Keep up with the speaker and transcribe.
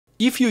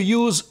If you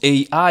use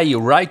AI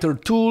writer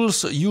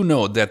tools, you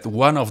know that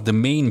one of the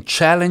main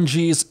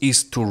challenges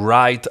is to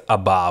write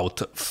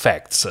about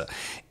facts.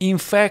 In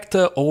fact,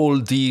 all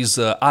these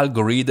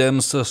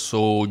algorithms,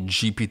 so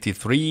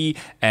GPT-3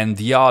 and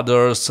the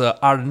others,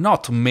 are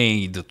not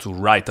made to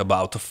write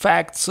about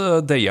facts,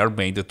 they are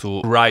made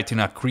to write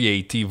in a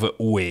creative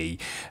way.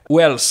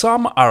 Well,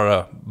 some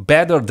are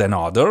better than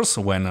others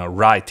when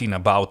writing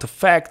about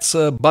facts,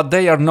 but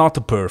they are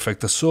not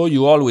perfect, so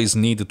you always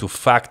need to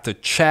fact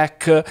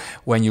check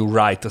when you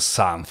write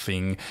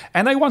something.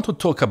 And I want to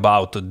talk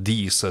about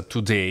this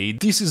today.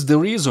 This is the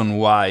reason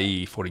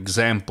why, for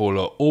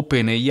example,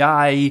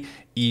 OpenAI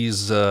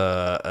is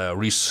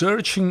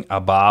researching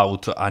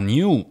about a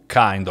new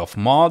kind of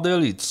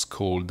model. It's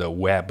called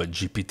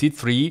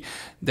WebGPT-3,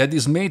 that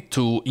is made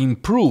to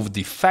improve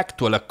the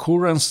factual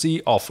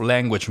accuracy of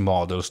language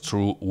models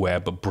through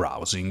web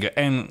browsing.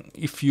 And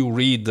if you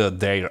read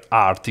their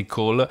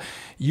article,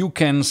 you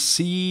can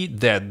see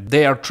that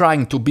they are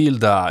trying to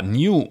build a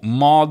new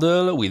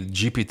model with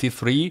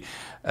GPT-3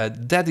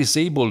 that is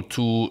able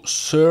to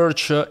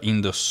search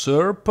in the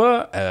SERP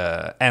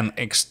and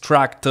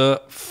extract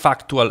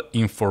factual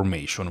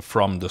information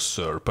from the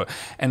SERP.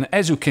 And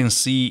as you can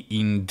see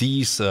in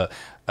this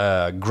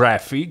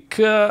graphic,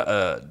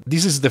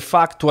 this is the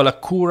factual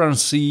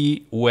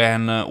accuracy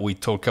when we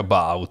talk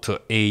about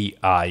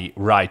AI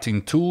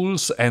writing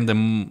tools, and the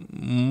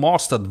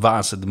most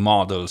advanced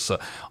models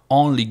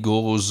only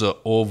goes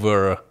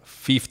over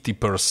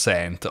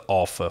 50%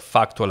 of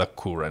factual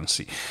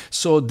accuracy.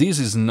 So this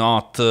is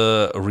not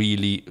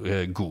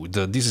really good.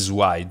 This is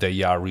why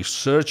they are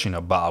researching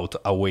about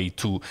a way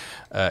to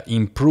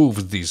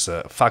improve this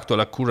factual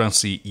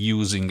accuracy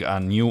using a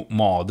new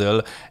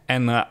model,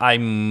 and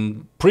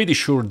I'm pretty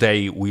sure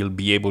they will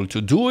be able to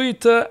do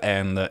it,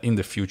 and in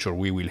the future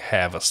we will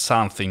have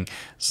something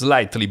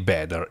slightly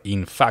better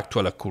in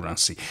factual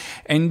accuracy.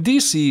 And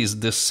this is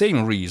the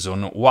same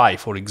reason why,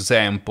 for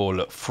example,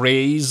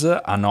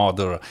 Frase,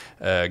 another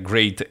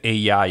great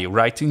AI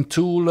writing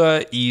tool,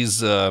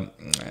 is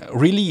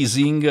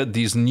releasing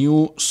this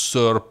new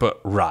SERP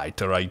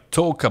Writer. I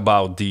talked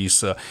about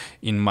this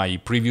in my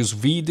previous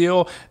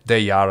video.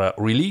 They are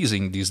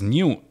releasing this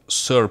new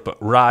SERP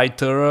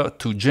Writer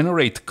to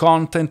generate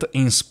content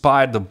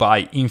inspired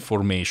by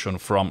information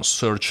from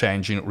search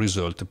engine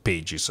result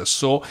pages.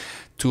 So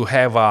to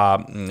have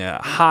a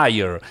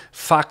higher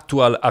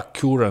factual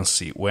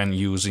accuracy when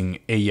using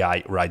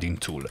AI writing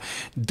tool.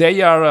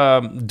 They are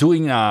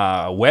doing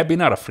a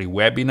webinar, a free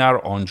webinar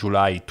on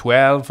July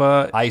 12.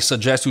 I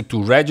suggest you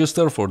to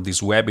register for this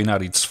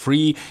webinar. It's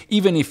free,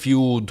 even if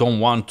you don't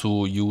want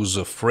to use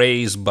a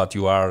phrase, but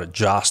you are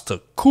just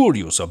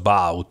curious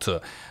about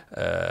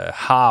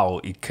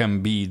how it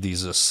can be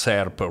this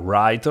SERP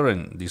writer,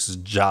 and this is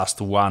just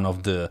one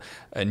of the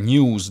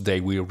news they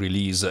will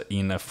release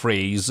in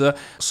Frase.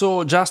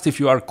 So just if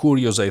you are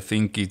curious, I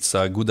think it's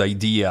a good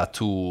idea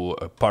to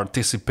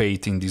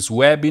participate in this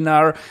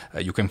webinar.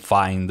 You can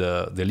find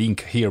the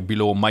link here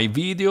below my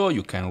video.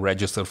 You can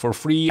register for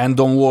free, and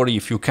don't worry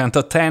if you can't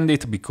attend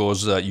it,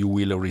 because you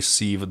will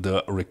receive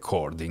the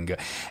recording.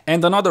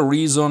 And another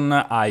reason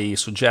I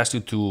suggest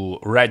you to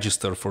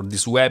register for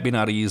this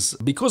webinar is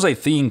because I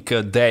think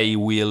they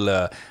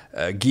will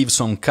give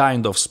some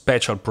kind of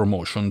special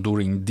promotion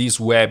during this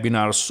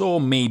webinar, so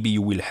maybe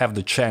you will have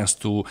the chance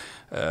to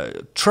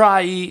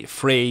try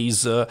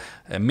Frase,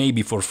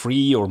 maybe for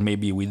free or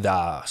maybe with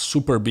a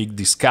super big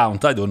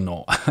discount. I don't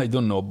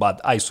know,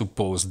 but I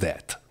suppose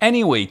that.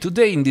 Anyway,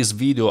 today in this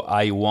video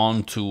I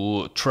want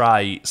to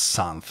try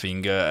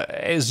something.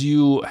 As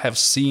you have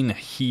seen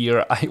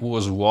here, I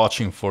was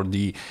watching for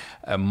the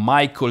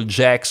Michael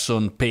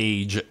Jackson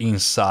page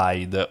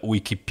inside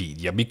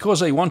Wikipedia,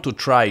 because I want to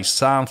try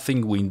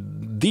something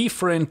with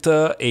different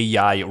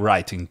AI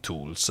writing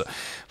tools.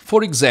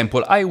 For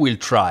example, I will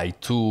try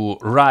to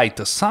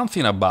write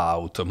something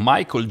about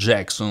Michael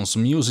Jackson's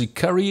music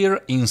career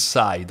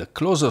inside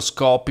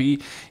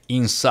ClosersCopy,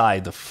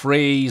 inside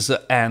Frase,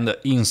 and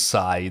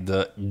inside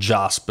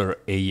Jasper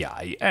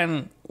AI.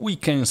 And we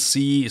can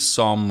see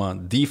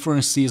some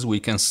differences, we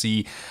can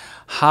see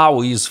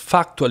how is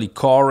factually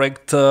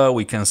correct,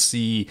 we can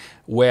see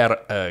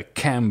where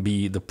can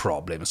be the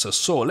problems.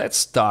 So let's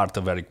start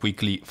very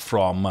quickly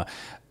from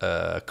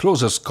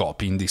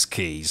ClosersCopy in this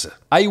case.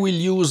 I will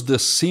use the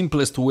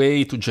simplest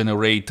way to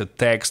generate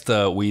text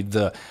with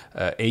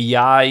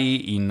AI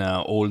in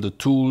all the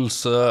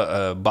tools,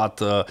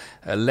 but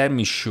let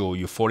me show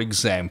you. For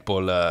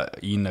example,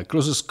 in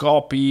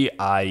ClosersCopy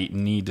I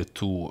need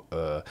to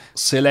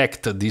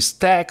select this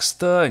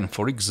text and,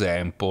 for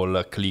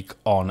example, click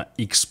on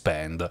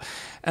expand.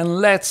 And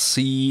let's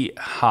see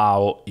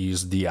how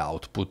is the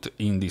output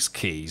in this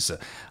case.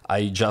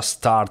 I just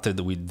started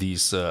with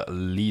this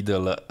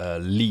little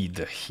lead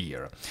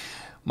here.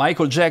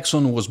 Michael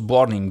Jackson was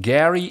born in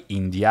Gary,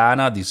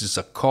 Indiana. This is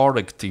a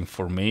correct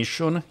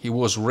information. He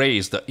was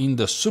raised in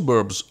the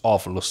suburbs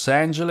of Los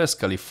Angeles,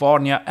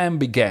 California, and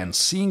began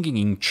singing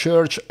in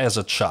church as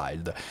a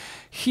child.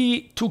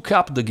 He took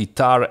up the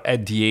guitar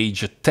at the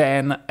age of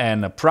 10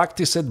 and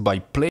practiced by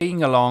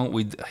playing along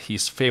with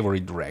his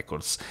favorite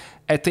records.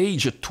 At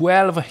age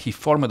 12, he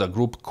formed a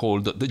group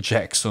called the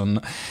Jackson.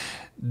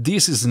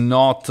 This is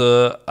not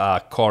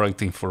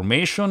correct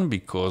information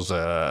because,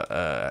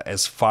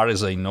 as far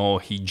as I know,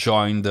 he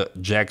joined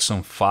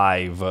Jackson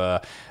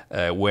 5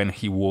 when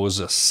he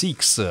was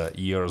 6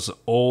 years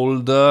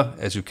old.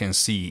 As you can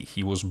see,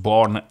 he was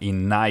born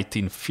in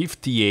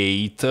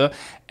 1958,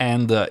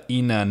 and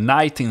in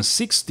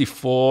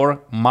 1964,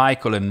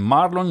 Michael and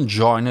Marlon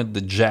joined the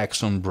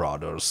Jackson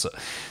brothers.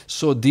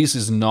 So this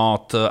is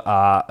not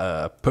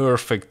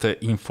perfect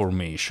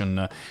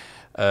information.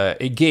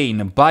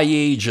 Again, by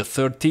age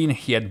 13,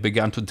 he had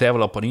begun to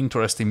develop an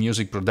interest in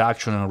music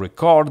production and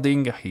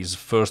recording. His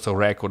first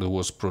record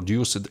was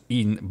produced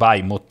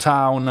by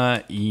Motown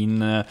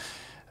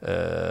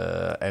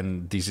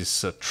and this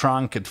is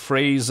Trunked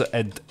Phrase.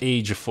 At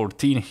age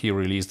 14, he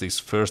released his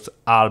first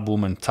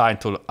album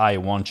entitled I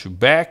Want You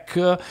Back.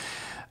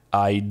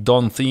 I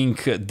don't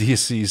think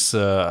this is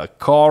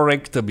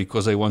correct,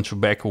 because I Want You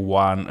Back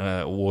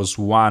was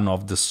one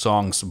of the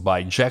songs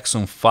by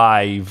Jackson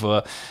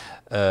 5.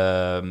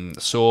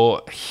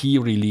 So he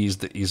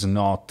released is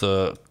not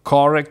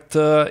correct.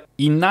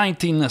 In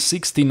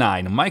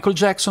 1969, Michael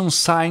Jackson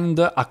signed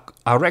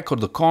a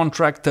record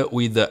contract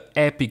with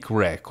Epic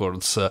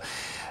Records.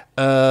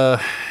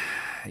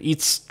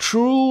 It's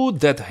true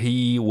that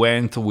he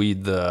went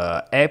with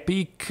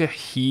Epic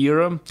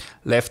here,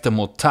 left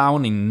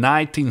Motown in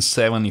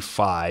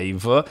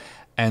 1975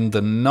 and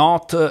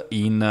not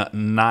in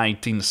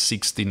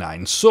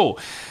 1969. So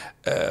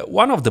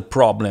one of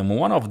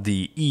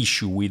the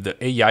issue with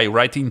AI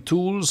writing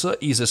tools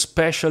is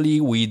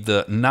especially with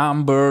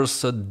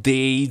numbers,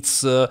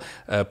 dates,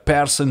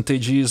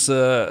 percentages.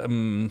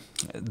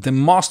 The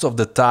most of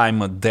the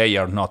time they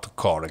are not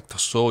correct,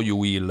 so you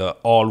will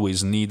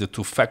always need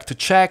to fact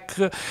check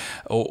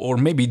or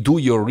maybe do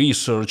your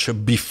research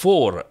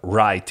before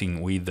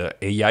writing with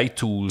AI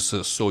tools,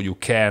 so you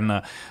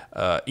can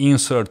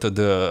insert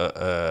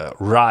the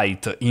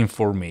right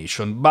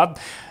information. But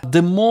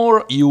the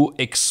more you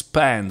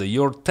expand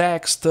your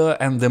text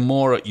and the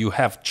more you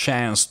have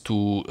chance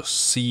to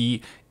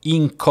see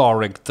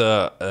incorrect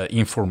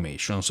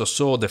information,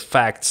 so the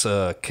facts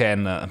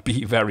can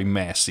be very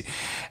messy.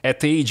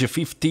 At age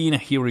 15,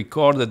 he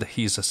recorded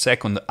his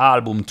second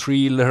album,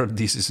 Thriller.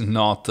 This is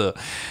not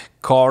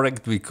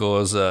correct,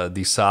 because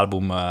this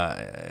album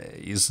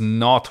is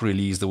not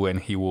released when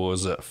he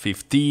was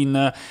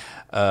 15.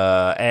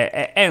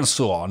 And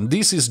so on.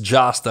 This is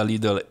just a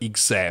little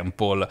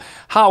example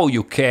how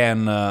you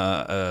can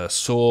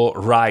so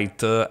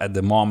write at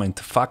the moment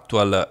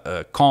factual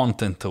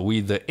content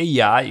with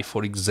AI,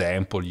 for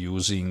example,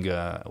 using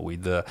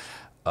with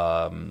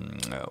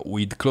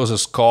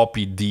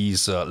ClosersCopy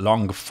this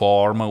long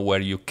form,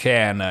 where you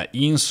can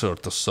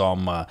insert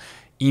some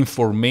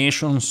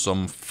information,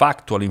 some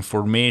factual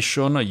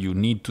information. You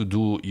need to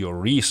do your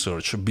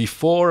research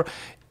before,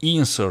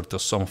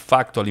 insert some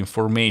factual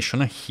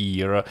information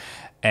here,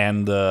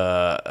 and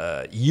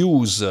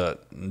use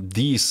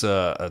this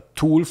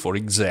tool, for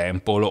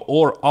example,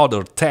 or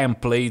other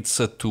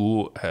templates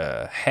to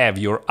have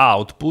your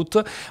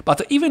output.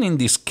 But even in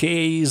this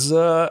case,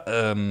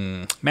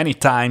 many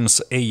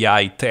times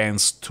AI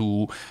tends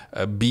to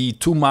be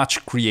too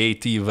much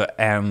creative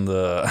and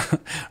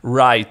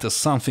write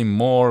something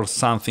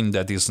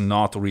that is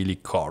not really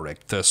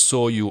correct.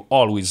 So you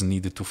always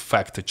need to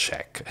fact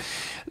check.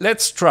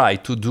 Let's try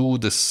to do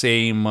the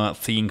same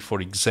thing,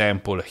 for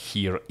example,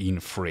 here in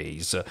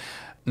Frase.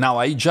 Now,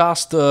 I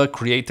just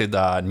created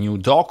a new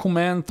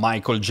document,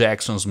 Michael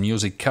Jackson's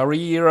music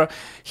career.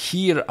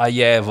 Here I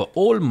have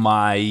all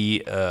my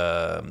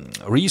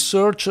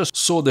research,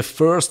 so the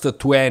first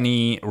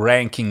 20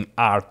 ranking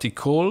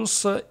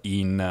articles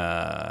in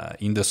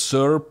the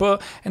SERP,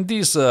 and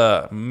this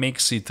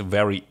makes it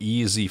very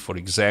easy, for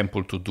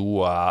example, to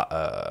do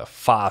a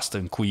fast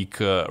and quick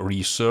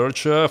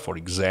research. For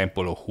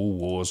example, who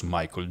was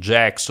Michael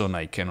Jackson?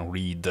 I can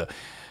read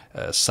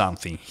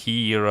something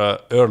here,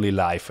 early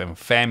life and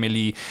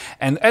family.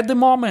 And at the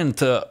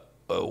moment,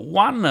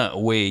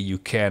 one way you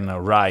can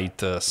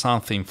write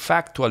something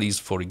factual is,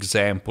 for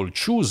example,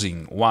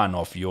 choosing one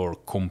of your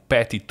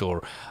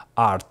competitor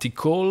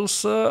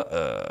articles.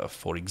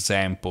 For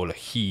example,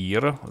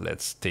 here,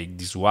 let's take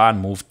this one,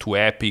 Move to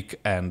Epic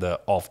and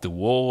Off the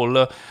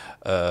Wall.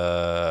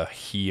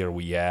 Here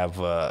we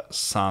have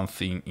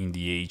something in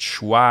the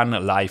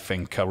H1, life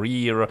and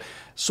career.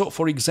 So,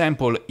 for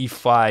example,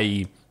 if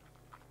I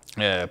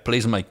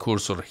place my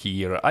cursor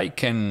here, I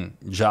can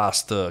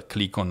just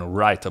click on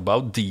write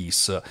about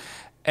this,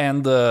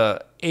 and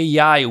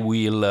AI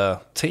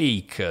will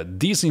take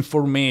this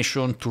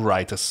information to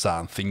write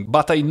something.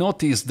 But I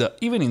noticed that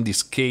even in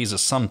this case,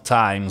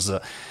 sometimes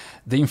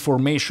the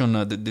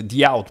information,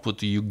 the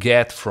output you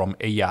get from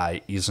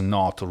AI is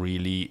not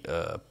really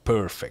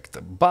perfect.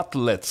 But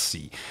let's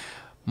see.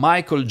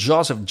 Michael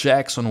Joseph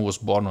Jackson was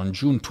born on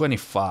June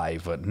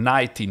 25,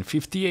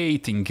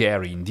 1958 in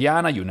Gary,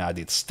 Indiana,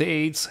 United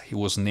States. He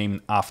was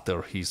named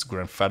after his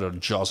grandfather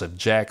Joseph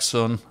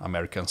Jackson,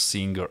 American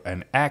singer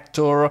and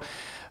actor.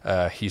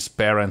 His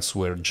parents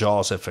were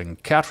Joseph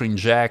and Catherine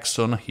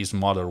Jackson. His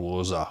mother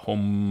was a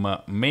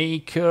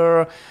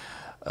homemaker.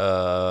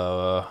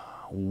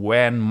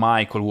 When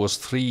Michael was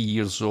 3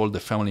 years old, the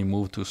family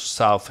moved to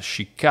South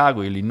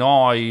Chicago,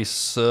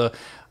 Illinois.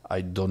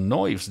 I don't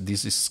know if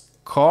this is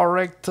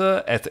correct.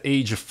 At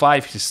age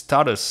 5, he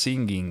started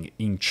singing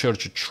in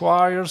church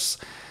choirs.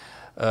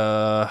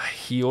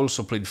 He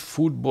also played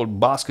football,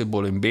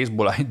 basketball, and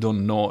baseball. I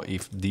don't know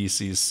if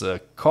this is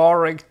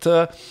correct.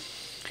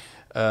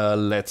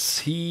 Let's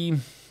see.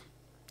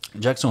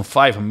 Jackson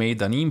 5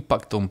 made an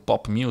impact on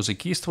pop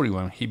music history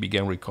when he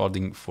began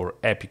recording for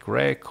Epic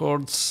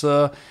Records.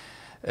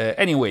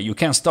 Anyway, you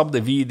can stop the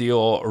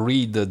video,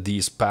 read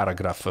this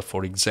paragraph,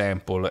 for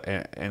example,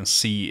 and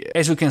see.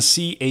 As you can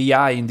see,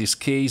 AI in this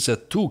case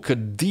took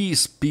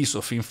this piece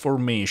of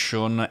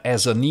information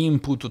as an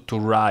input to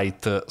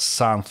write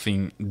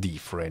something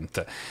different.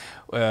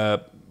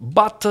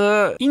 But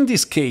in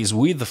this case,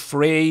 with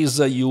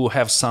Frase, you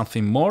have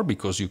something more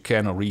because you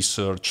can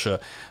research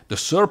the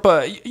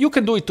SERP. You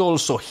can do it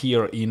also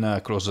here in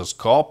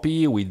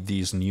ClosersCopy with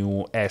this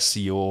new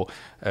SEO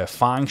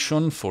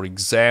function. For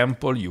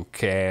example, you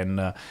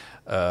can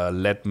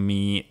let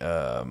me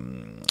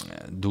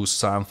do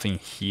something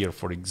here.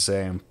 For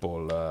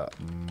example,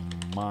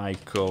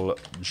 Michael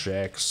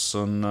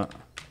Jackson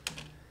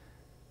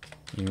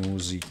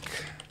music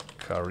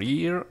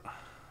career.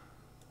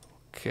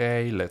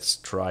 Okay, let's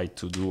try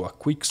to do a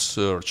quick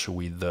search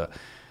with the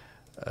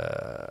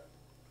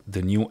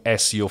new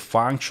SEO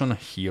function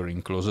here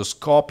in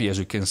ClosersCopy. As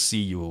you can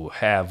see, you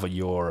have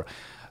your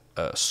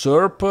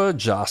SERP,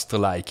 just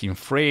like in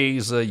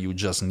Frase. You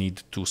just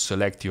need to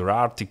select your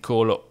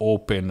article,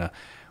 open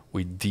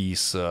with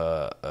this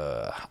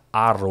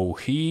arrow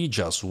here,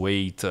 just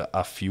wait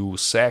a few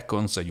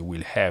seconds and you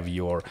will have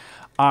your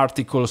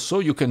article. So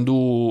you can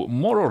do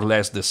more or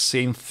less the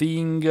same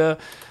thing.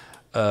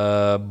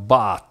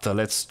 But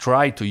let's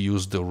try to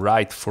use the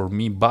Write for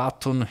Me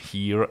button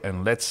here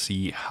and let's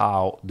see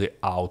how the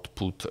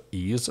output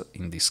is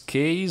in this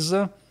case.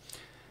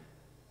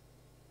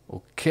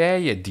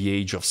 Okay, at the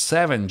age of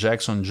 7,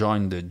 Jackson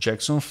joined the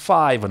Jackson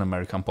 5, an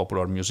American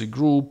popular music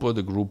group,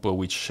 the group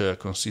which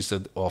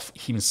consisted of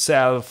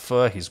himself,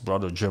 his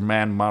brother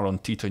Jermaine,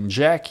 Marlon, Tito and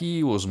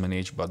Jackie, was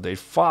managed by their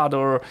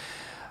father.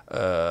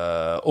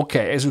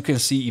 Okay, as you can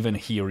see, even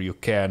here you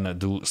can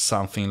do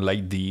something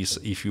like this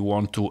if you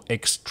want to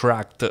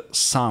extract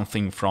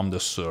something from the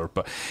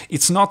SERP.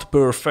 It's not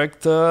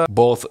perfect,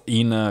 both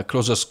in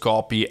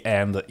ClosersCopy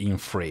and in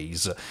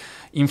Frase.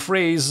 In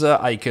Frase,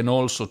 I can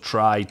also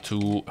try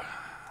to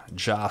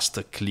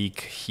just click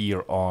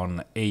here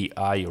on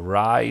AI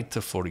Write,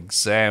 for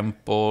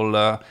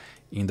example,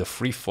 in the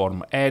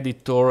freeform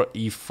editor.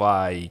 If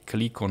I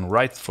click on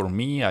Write for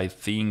Me, I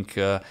think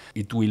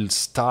it will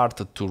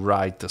start to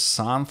write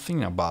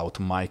something about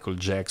Michael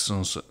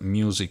Jackson's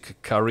music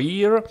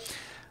career.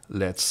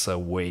 Let's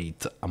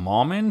wait a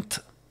moment.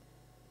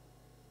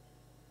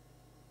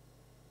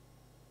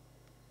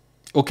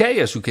 Okay,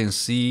 as you can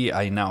see,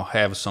 I now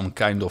have some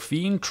kind of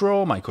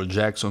intro. Michael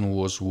Jackson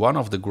was one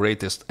of the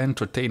greatest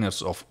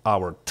entertainers of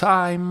our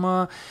time,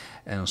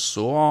 and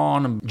so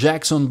on.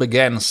 Jackson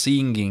began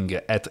singing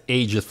at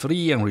age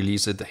 3 and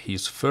released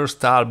his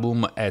first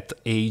album at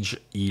age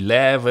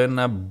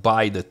 11.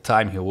 By the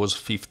time he was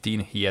 15,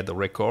 he had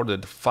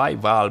recorded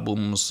 5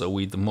 albums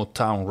with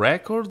Motown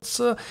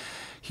Records.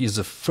 His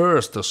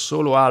first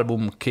solo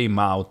album came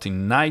out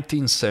in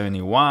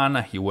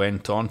 1971. He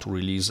went on to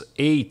release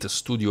 8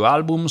 studio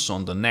albums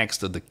on the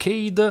next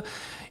decade.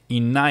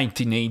 In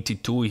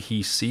 1982,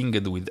 he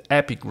signed with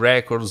Epic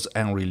Records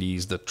and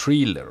released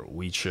Thriller,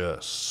 which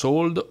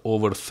sold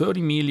over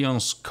 30 million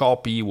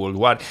copies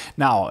worldwide.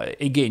 Now,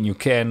 again, you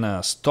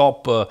can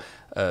stop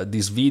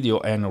this video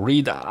and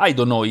read. I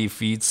don't know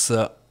if it's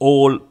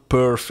all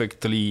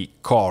perfectly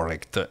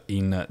correct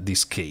in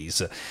this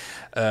case.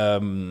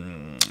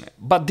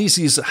 But this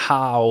is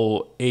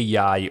how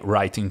AI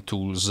writing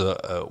tools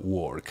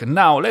work.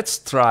 Now let's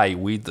try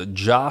with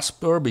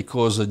Jasper,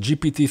 because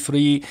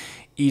GPT-3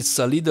 is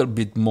a little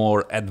bit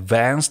more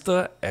advanced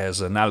as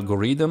an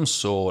algorithm,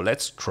 so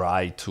let's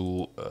try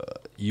to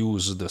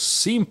use the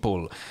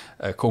simple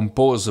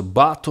compose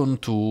button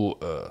to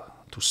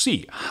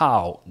see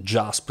how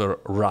Jasper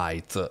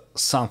writes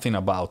something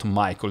about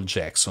Michael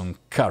Jackson's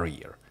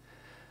career.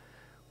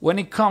 When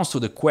it comes to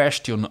the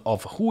question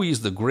of who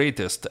is the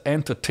greatest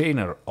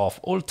entertainer of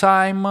all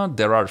time,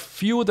 there are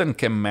few that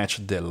can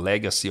match the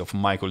legacy of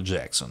Michael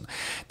Jackson.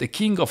 The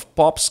king of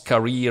pop's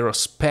career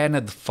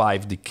spanned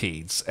 5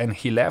 decades, and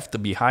he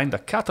left behind a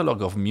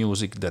catalog of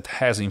music that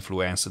has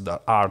influenced the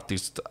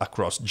artists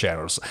across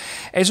genres.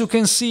 As you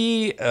can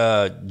see,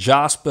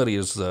 Jasper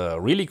is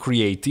really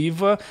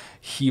creative.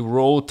 He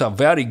wrote a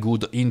very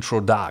good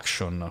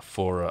introduction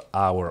for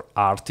our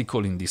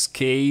article in this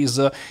case.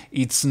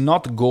 It's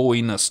not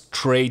going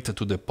straight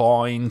to the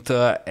point,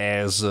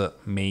 as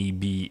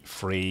maybe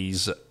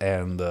Frase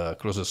and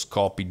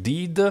ClosersCopy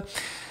did.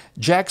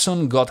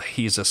 Jackson got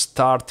his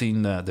start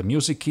in the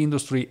music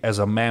industry as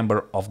a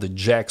member of the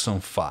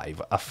Jackson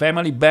 5, a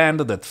family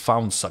band that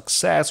found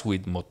success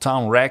with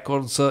Motown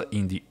Records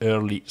in the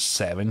early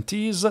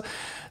 70s.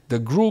 The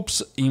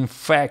group's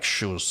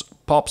infectious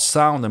pop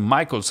sound and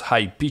Michael's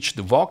high-pitched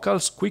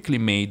vocals quickly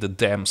made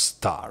them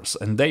stars,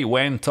 and they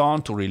went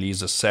on to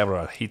release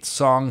several hit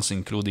songs,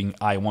 including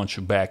I Want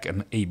You Back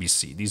and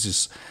ABC. This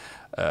is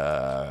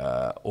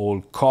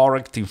all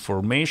correct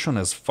information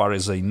as far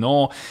as I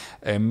know.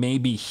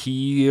 Maybe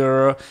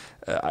here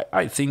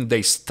I think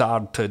they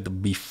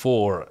started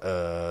before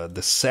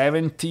the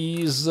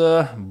 70s,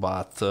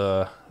 but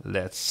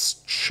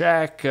let's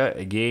check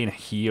again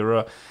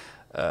here.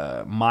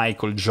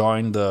 Michael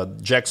joined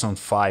Jackson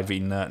 5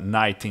 in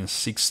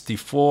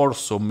 1964,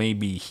 so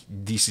maybe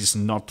this is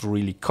not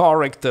really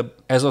correct.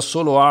 As a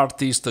solo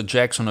artist,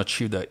 Jackson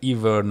achieved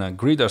even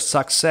greater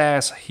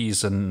success.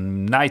 His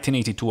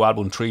 1982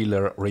 album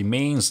Thriller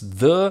remains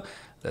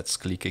let's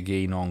click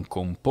again on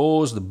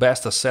Compose, the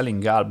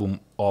best-selling album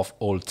of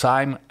all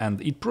time, and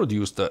it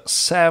produced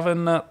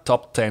 7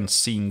 top 10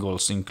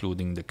 singles,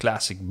 including the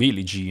classic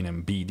Billie Jean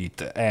and Beat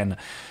It, and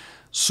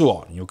so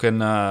on. You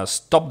can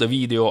stop the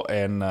video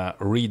and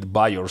read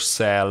by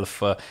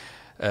yourself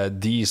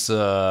this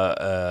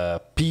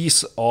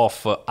piece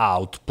of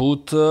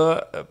output.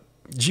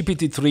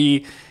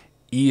 GPT-3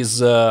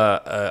 is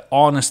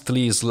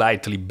honestly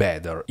slightly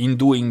better in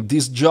doing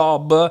this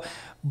job,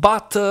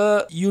 but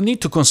you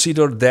need to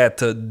consider that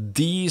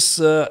this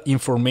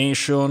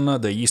information,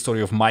 the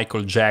history of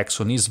Michael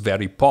Jackson, is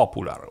very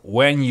popular.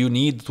 When you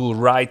need to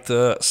write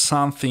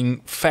something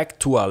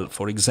factual,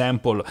 for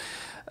example,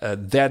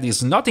 that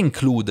is not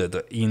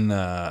included in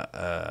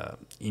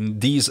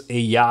this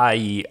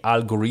AI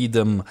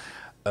algorithm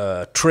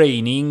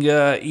training,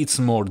 it's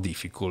more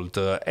difficult.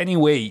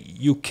 Anyway,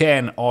 you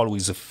can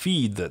always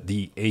feed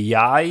the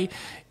AI.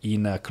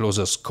 In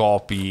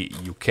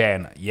ClosersCopy, you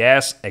can,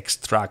 yes,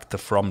 extract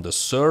from the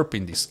SERP.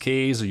 In this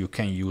case, you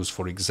can use,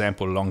 for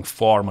example, long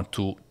form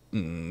to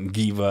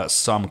give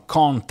some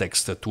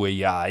context to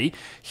AI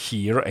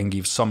here and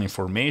give some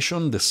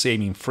information. The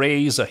same in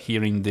Frase.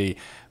 Here in the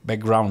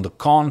background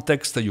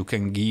context, you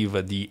can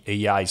give the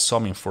AI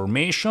some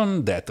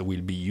information that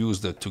will be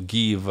used to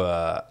give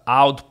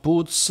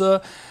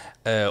outputs.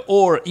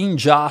 Or in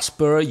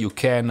Jasper, you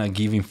can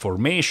give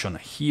information.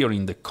 Here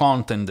in the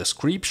content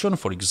description,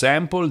 for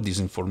example, this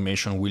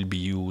information will be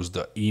used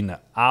in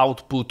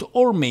output,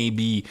 or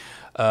maybe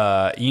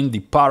in the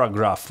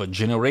paragraph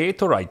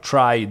generator. I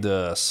tried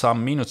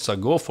some minutes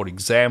ago, for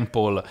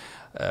example,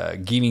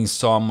 giving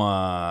some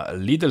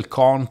little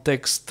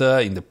context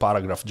in the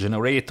paragraph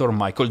generator.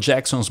 Michael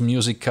Jackson's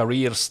music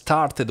career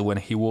started when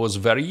he was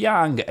very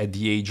young, at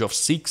the age of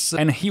 6,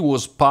 and he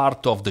was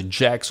part of the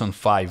Jackson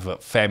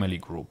 5 family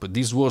group.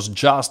 This was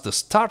just the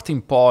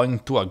starting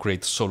point to a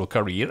great solo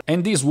career,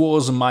 and this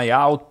was my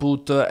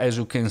output. As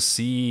you can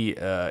see,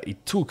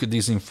 it took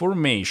this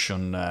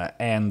information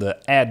and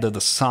added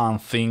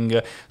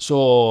something,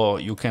 so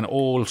you can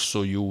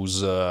also use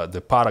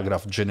the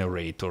paragraph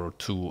generator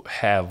to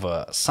have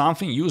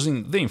something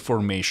using the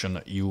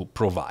information you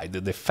provide,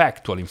 the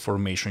factual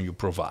information you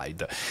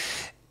provide.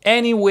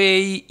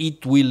 Anyway,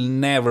 it will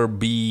never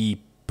be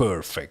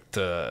perfect.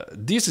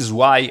 This is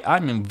why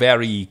I'm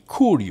very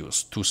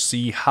curious to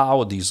see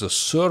how this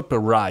SERP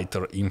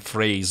Writer in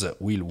Frase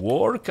will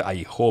work.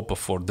 I hope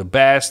for the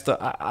best.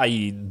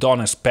 I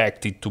don't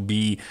expect it to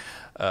be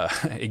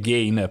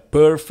again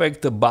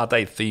perfect, but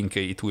I think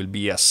it will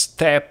be a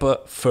step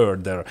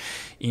further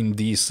in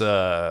this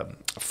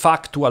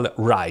factual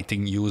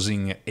writing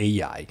using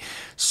AI.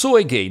 So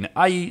again,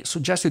 I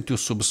suggest you to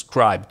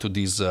subscribe to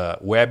this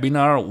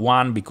webinar,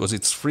 1 because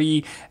it's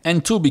free,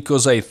 and 2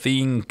 because I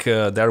think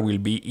there will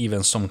be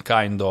even some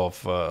kind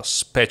of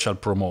special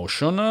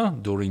promotion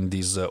during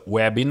this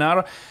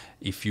webinar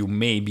if you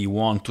maybe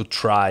want to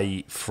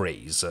try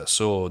Frase.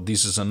 So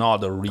this is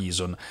another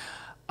reason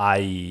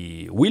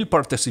I will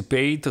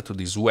participate to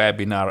this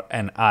webinar,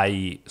 and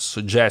I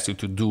suggest you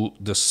to do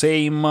the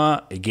same.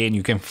 Again,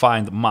 you can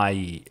find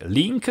my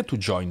link to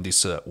join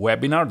this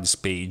webinar, this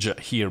page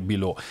here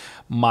below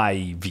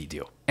my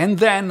video. And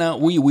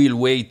then we will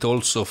wait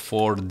also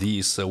for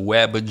this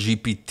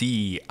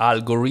WebGPT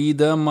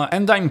algorithm,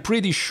 and I'm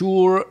pretty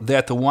sure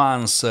that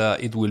once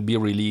it will be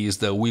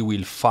released, we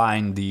will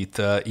find it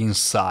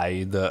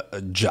inside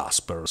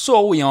Jasper.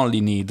 So we only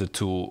need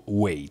to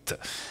wait.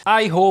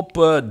 I hope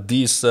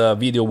this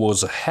video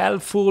was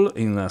helpful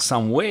in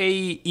some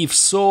way. If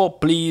so,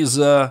 please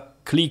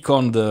click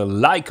on the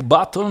like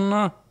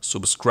button,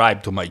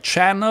 subscribe to my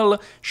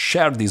channel,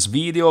 share this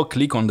video,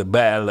 click on the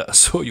bell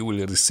so you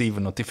will receive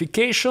a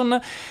notification.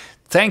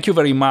 Thank you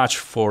very much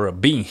for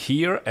being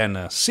here,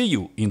 and see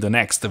you in the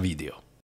next video.